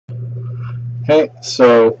Okay,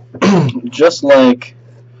 so just like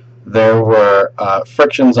there were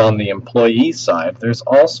frictions on the employee side, there's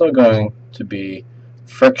also going to be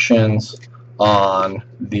frictions on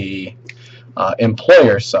the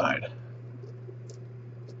employer side.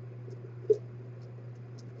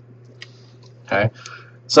 Okay,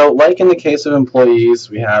 so like in the case of employees,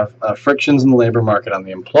 we have frictions in the labor market on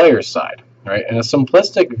the employer side, right? And a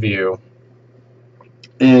simplistic view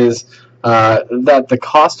is that the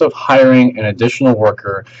cost of hiring an additional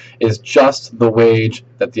worker is just the wage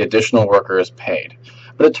that the additional worker is paid.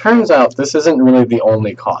 But it turns out this isn't really the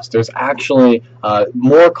only cost. There's actually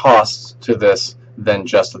more costs to this than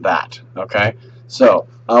just that, okay? So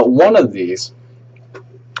one of these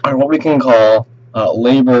are what we can call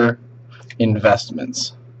labor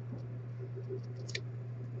investments.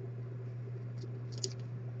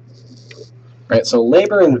 Right, so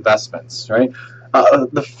labor investments, right?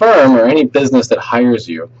 The firm or any business that hires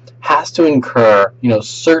you has to incur,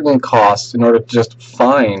 certain costs in order to just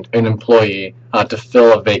find an employee to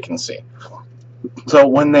fill a vacancy. So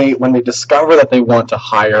when they discover that they want to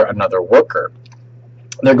hire another worker,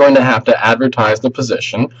 they're going to have to advertise the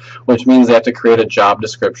position, which means they have to create a job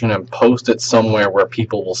description and post it somewhere where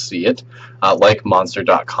people will see it, like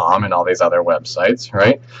Monster.com and all these other websites,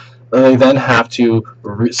 right? They then have to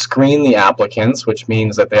screen the applicants, which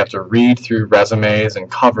means that they have to read through resumes and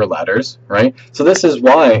cover letters, right? So this is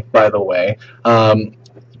why, by the way,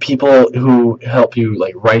 people who help you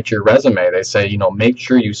write your resume, they say, make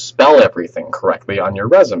sure you spell everything correctly on your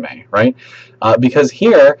resume, right? Because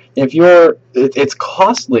here, it's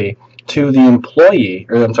costly to the employee,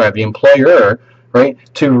 or I'm sorry, the employer, right,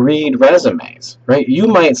 to read resumes, right? You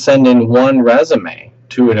might send in one resume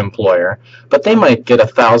to an employer, but they might get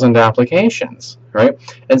 1,000 applications, right?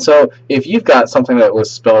 And so if you've got something that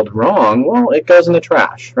was spelled wrong, well, it goes in the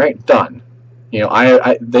trash, right? Done.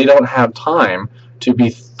 They don't have time to be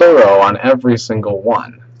thorough on every single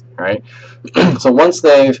one, right? So once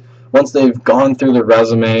they've gone through the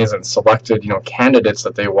resumes and selected, candidates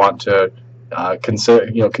that they want to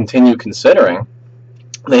continue considering,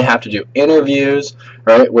 they have to do interviews,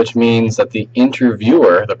 right? Which means that the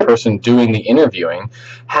interviewer, the person doing the interviewing,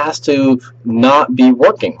 has to not be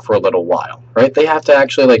working for a little while, right? They have to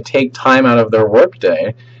actually take time out of their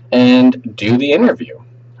workday and do the interview,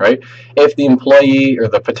 right? If the employee or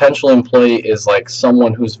the potential employee is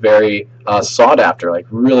someone who's very sought after,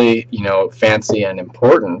 really, fancy and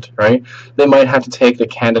important, right? They might have to take the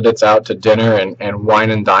candidates out to dinner and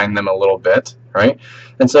wine and dine them a little bit, right?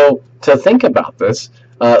 And so to think about this,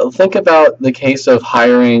 think about the case of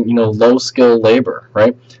hiring, low-skilled labor,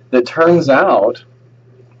 right? It turns out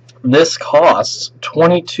this costs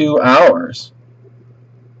 22 hours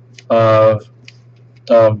of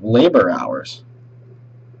labor hours,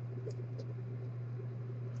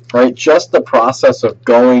 right? Just the process of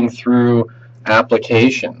going through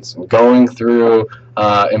applications and going through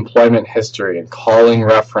employment history and calling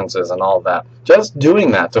references and all that. Just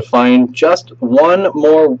doing that to find just one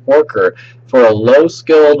more worker for a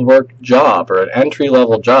low-skilled work job or an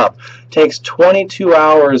entry-level job takes 22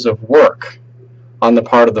 hours of work on the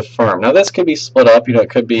part of the firm. Now this could be split up, it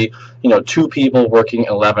could be, 2 people working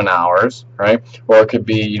 11 hours, right? Or it could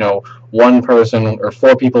be, 1 person or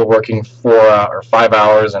 4 people working 4 or 5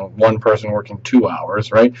 hours and 1 person working 2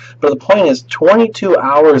 hours, right? But the point is 22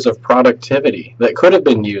 hours of productivity that could have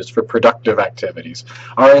been used for productive activities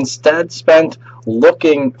are instead spent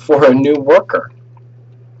looking for a new worker,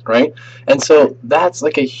 right? And so that's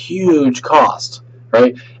a huge cost,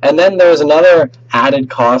 right? And then there's another added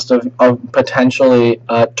cost of potentially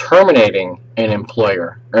terminating an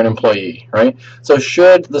employer or an employee, right? So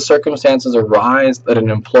should the circumstances arise that an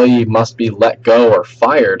employee must be let go or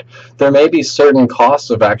fired, there may be certain costs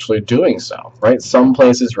of actually doing so, right? Some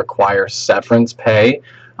places require severance pay,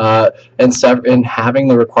 and having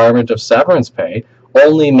the requirement of severance pay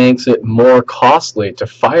only makes it more costly to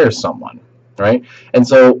fire someone, right? And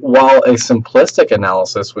so while a simplistic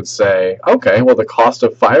analysis would say, okay, well, the cost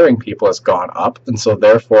of firing people has gone up, and so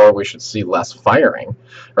therefore we should see less firing,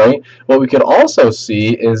 right? What we could also see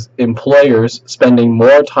is employers spending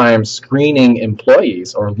more time screening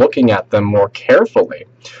employees or looking at them more carefully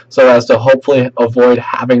so as to hopefully avoid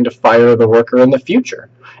having to fire the worker in the future.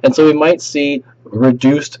 And so we might see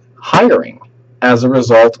reduced hiring as a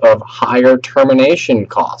result of higher termination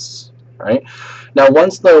costs, right? Now,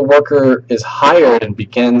 once the worker is hired and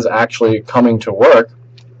begins actually coming to work,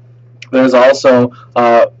 there's also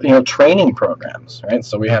training programs, right?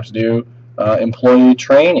 So we have to do employee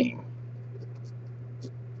training,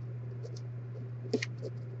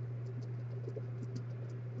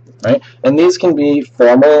 right? And these can be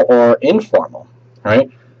formal or informal, right?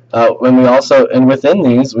 When we also, and within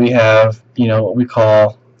these, we have, what we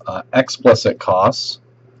call explicit costs.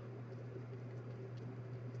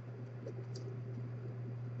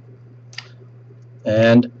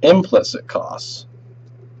 And implicit costs.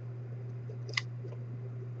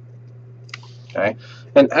 Okay,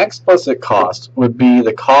 an explicit cost would be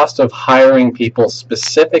the cost of hiring people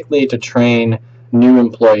specifically to train new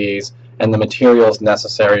employees and the materials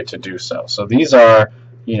necessary to do so. So these are,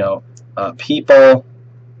 people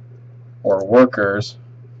or workers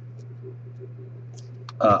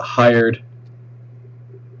hired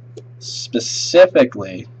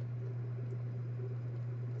specifically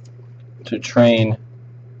to train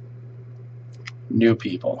new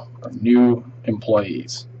people or new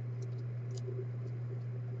employees,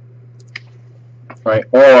 right?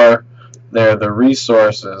 Or they're the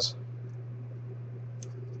resources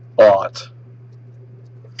bought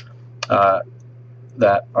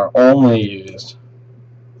that are only used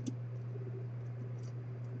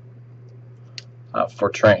for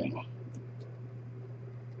training.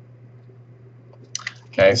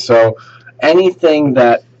 Okay, so anything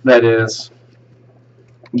that is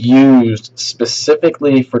used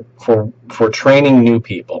specifically for training new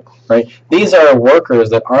people, right? These are workers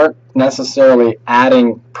that aren't necessarily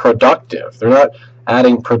adding productive. They're not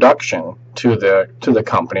adding production to the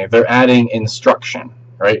company. They're adding instruction,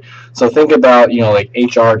 right? So think about, like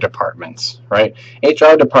HR departments, right?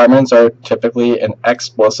 HR departments are typically an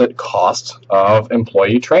explicit cost of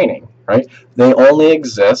employee training, right? They only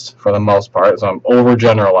exist for the most part, so I'm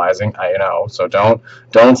overgeneralizing, I know, so don't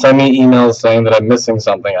send me emails saying that I'm missing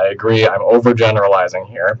something. I agree, I'm overgeneralizing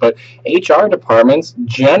here, but HR departments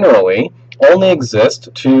generally only exist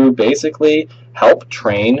to basically help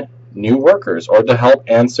train new workers or to help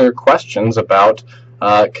answer questions about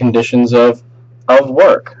conditions of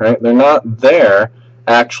work, right? They're not there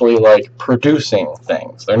actually like producing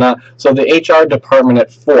things. They're not. So the HR department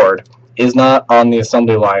at Ford is not on the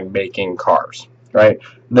assembly line making cars, right?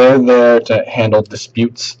 They're there to handle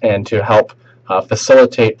disputes and to help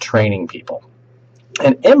facilitate training people.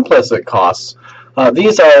 And implicit costs,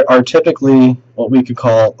 these are typically what we could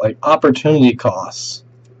call like opportunity costs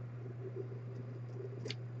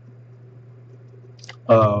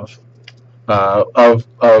of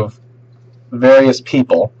various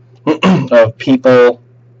people, of people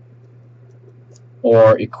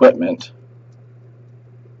or equipment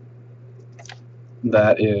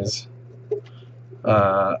that is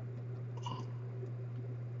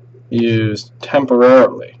used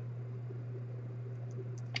temporarily,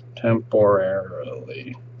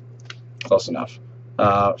 close enough,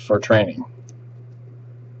 for training.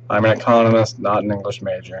 I'm an economist, not an English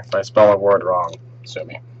major. If I spell a word wrong, sue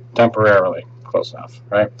me. Temporarily, close enough,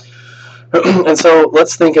 right? And so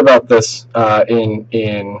let's think about this in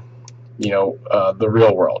the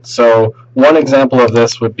real world. So one example of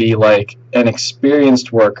this would be like an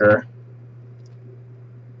experienced worker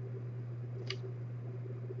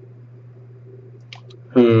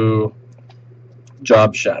who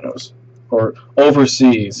job shadows or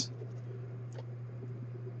oversees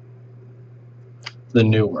the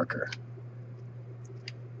new worker.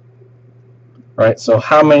 Right, so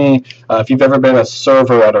how many, if you've ever been a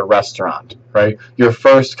server at a restaurant, right, your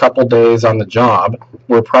first couple days on the job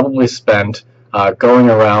were probably spent going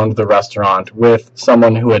around the restaurant with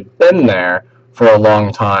someone who had been there for a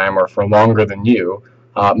long time or for longer than you,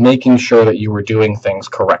 making sure that you were doing things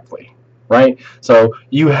correctly, right? So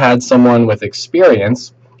you had someone with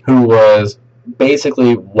experience who was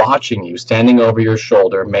basically watching you, standing over your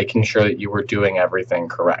shoulder, making sure that you were doing everything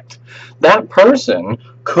correct. That person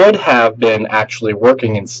could have been actually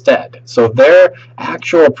working instead. So their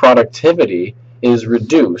actual productivity is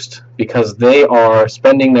reduced because they are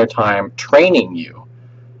spending their time training you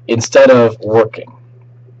instead of working.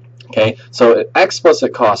 Okay, so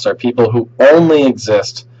explicit costs are people who only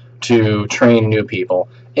exist to train new people.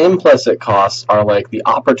 Implicit costs are like the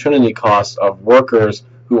opportunity costs of workers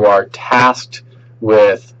who are tasked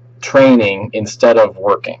with training instead of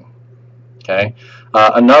working. Okay,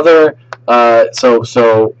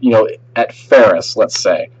 so at Ferris, let's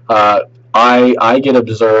say, I get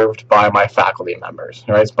observed by my faculty members,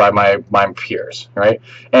 right? It's by my peers, right?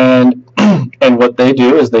 And and what they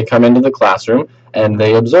do is they come into the classroom and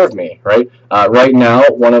they observe me, right? Right now,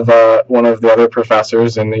 one of the other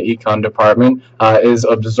professors in the econ department is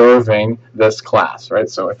observing this class, right?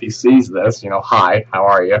 So if he sees this, hi, how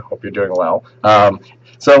are you? Hope you're doing well.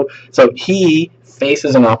 So he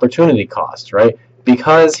faces an opportunity cost, right?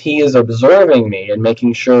 Because he is observing me and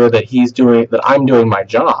making sure that I'm doing my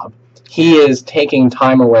job, he is taking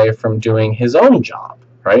time away from doing his own job,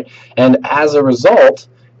 right? And as a result,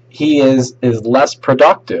 he is less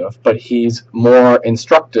productive, but he's more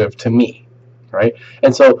instructive to me, right?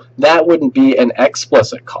 And so that wouldn't be an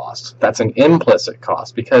explicit cost. That's an implicit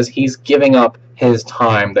cost because he's giving up his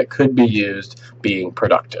time that could be used being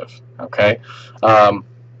productive, okay?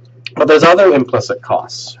 But there's other implicit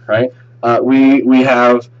costs, right? We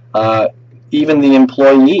have even the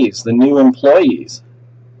employees, the new employees,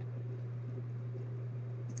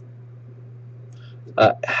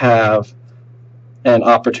 have an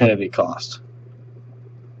opportunity cost.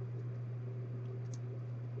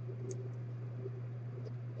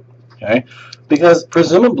 Okay, because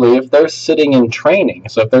presumably if they're sitting in training,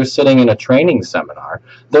 so if they're sitting in a training seminar,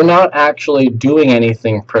 they're not actually doing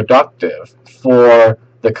anything productive for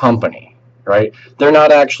the company, right? They're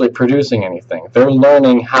not actually producing anything. They're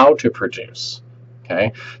learning how to produce.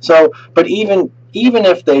 Okay, so but even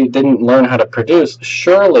if they didn't learn how to produce,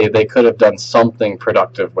 surely they could have done something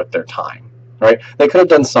productive with their time, right? They could have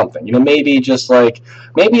done something, you know, maybe just like,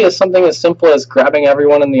 maybe as something as simple as grabbing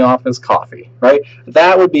everyone in the office coffee, right?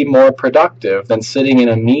 That would be more productive than sitting in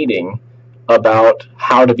a meeting about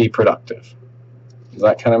how to be productive. Does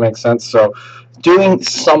that kind of make sense? So doing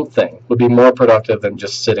something would be more productive than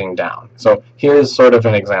just sitting down. So here's sort of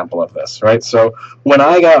an example of this, right? So when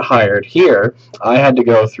I got hired here, I had to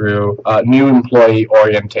go through new employee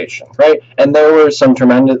orientation, right? And there were some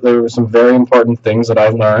very important things that I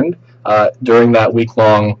learned during that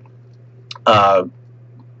week-long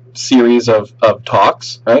series of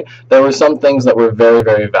talks, right? There were some things that were very,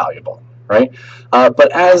 very valuable, right?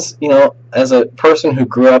 But as you know, as a person who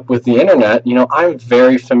grew up with the internet, you know, I'm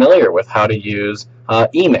very familiar with how to use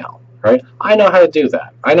email, right? I know how to do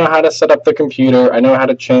that. I know how to set up the computer. I know how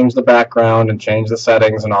to change the background and change the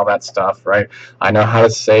settings and all that stuff, right? I know how to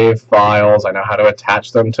save files. I know how to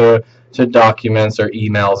attach them to documents or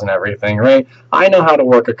emails and everything, right? I know how to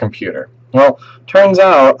work a computer. Well, turns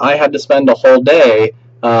out I had to spend a whole day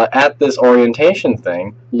at this orientation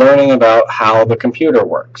thing learning about how the computer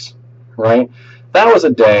works, right? That was a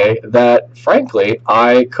day that, frankly,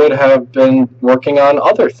 I could have been working on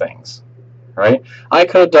other things, right? I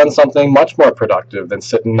could have done something much more productive than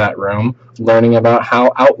sit in that room learning about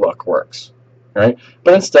how Outlook works, right?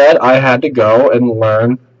 But instead, I had to go and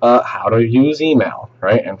learn how to use email,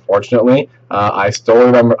 right? And fortunately, I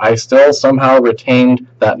still somehow retained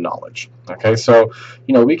that knowledge. Okay, so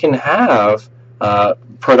you know, we can have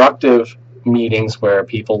productive meetings where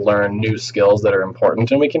people learn new skills that are important,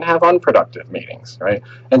 and we can have unproductive meetings, right?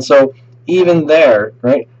 And so even there,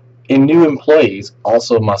 right, new employees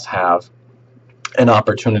also must have an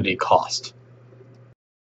opportunity cost,